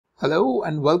Hello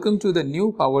and welcome to the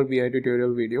new Power BI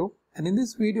tutorial video, and in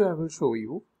this video I will show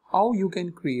you how you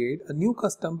can create a new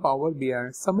custom Power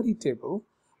BI summary table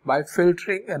by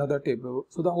filtering another table.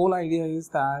 So the whole idea is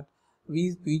that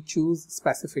we choose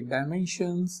specific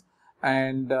dimensions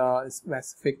and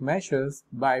specific measures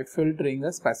by filtering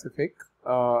a specific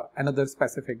another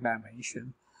specific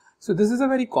dimension. So this is a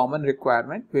very common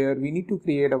requirement where we need to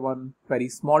create a one very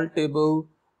small table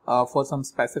for some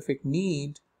specific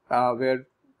need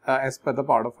as per the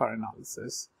part of our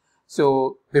analysis.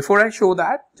 So before I show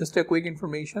that, just a quick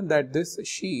information that this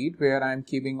sheet where I am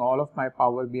keeping all of my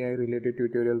Power BI related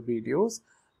tutorial videos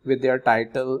with their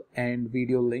title and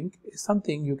video link is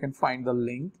something you can find the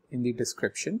link in the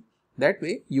description. That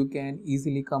way you can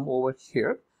easily come over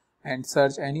here and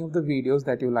search any of the videos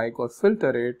that you like or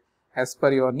filter it as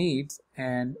per your needs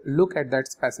and look at that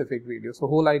specific video. So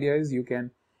whole idea is you can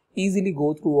easily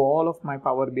go through all of my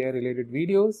Power BI related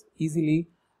videos easily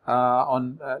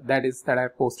that I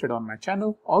have posted on my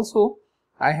channel. Also,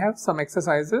 I have some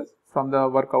exercises from the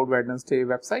Workout Wednesday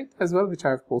website as well, which I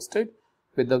have posted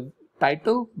with the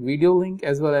title, video link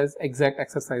as well as exact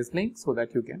exercise link, so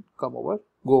that you can go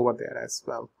over there as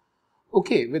well.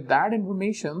 Okay, with that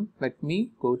information, let me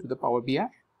go to the Power BI.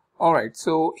 Alright,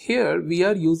 so here we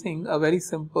are using a very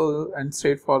simple and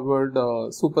straightforward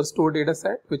Superstore data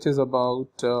set, which is about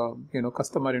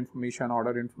customer information,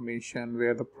 order information,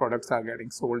 where the products are getting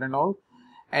sold and all.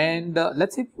 And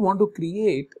let's say we want to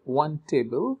create one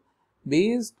table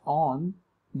based on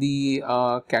the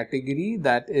category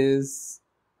that is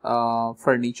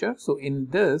furniture. So in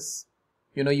this,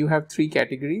 you have three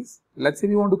categories. Let's say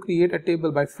we want to create a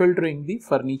table by filtering the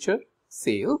furniture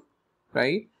sale,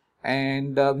 right?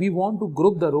 And we want to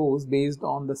group the rows based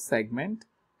on the segment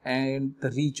and the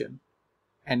region.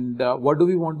 And what do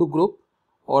we want to group,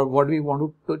 or what we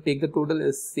want to take the total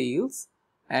is sales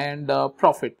and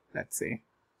profit, let's say.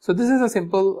 So this is a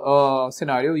simple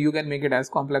scenario. You can make it as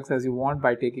complex as you want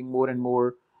by taking more and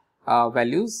more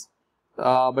values.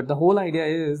 But the whole idea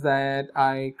is that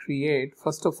I create,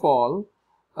 first of all,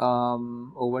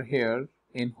 over here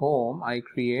in home, I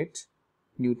create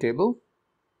new table,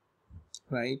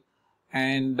 right?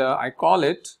 And I call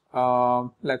it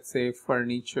let's say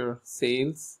furniture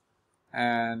sales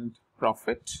and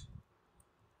profit,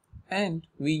 and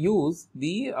we use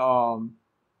the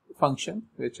function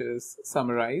which is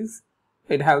summarize.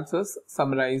 It helps us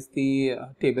summarize the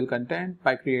table content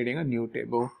by creating a new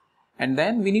table. And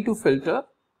then we need to filter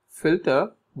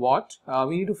what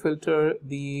we need to filter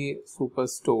the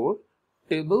Superstore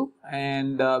table,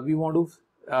 and we want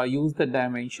to use the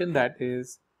dimension that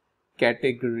is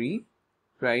category,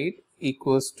 right,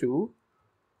 equals to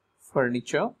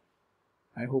furniture.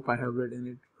 I hope I have written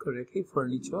it correctly.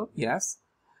 Furniture, yes.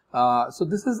 So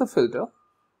this is the filter.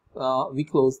 We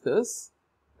close this,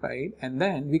 right, and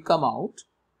then we come out,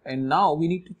 and now we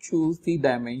need to choose the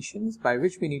dimensions by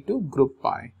which we need to group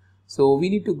by. So we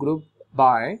need to group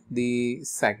by the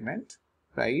segment,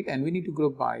 right, and we need to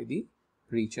group by the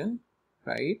region,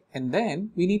 right, and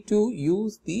then we need to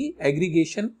use the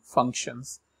aggregation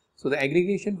functions. So the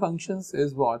aggregation functions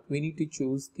is what? We need to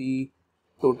choose the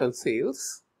total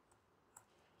sales,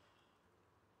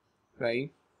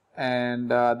 right, and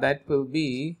that will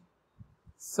be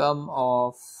sum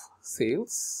of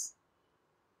sales,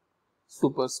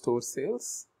 Superstore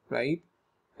sales, right,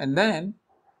 and then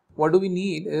what do we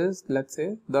need is, let's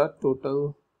say, the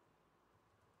total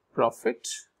profit,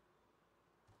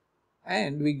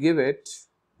 and we give it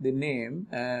the name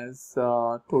as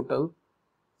total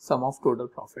sum of total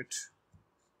profit,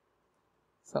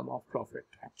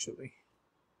 actually,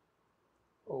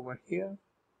 over here,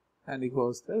 and we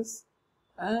close this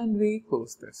and we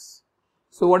close this.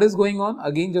 So what is going on?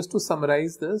 Again, just to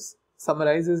summarize this,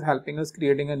 summarize is helping us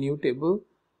creating a new table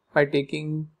by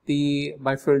filtering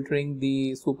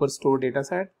the Superstore data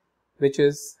set, which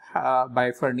is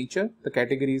by furniture. The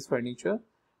category is furniture,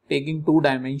 taking two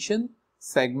dimension,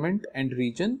 segment and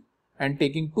region, and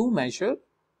taking two measure,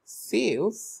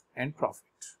 sales and profit.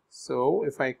 So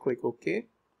if I click OK,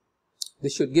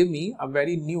 this should give me a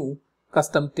very new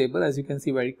custom table, as you can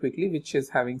see very quickly, which is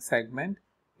having segment,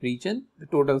 region, the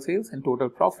total sales and total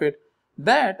profit,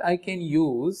 that I can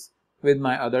use with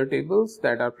my other tables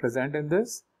that are present in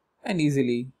this, and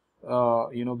easily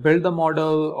build the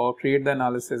model or create the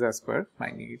analysis as per my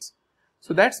needs.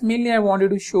 So that's mainly I wanted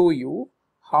to show you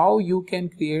how you can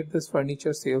create this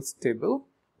furniture sales table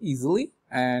easily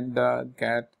and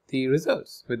get the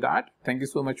results. With that, thank you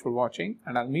so much for watching,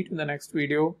 and I'll meet you in the next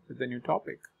video with the new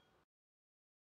topic.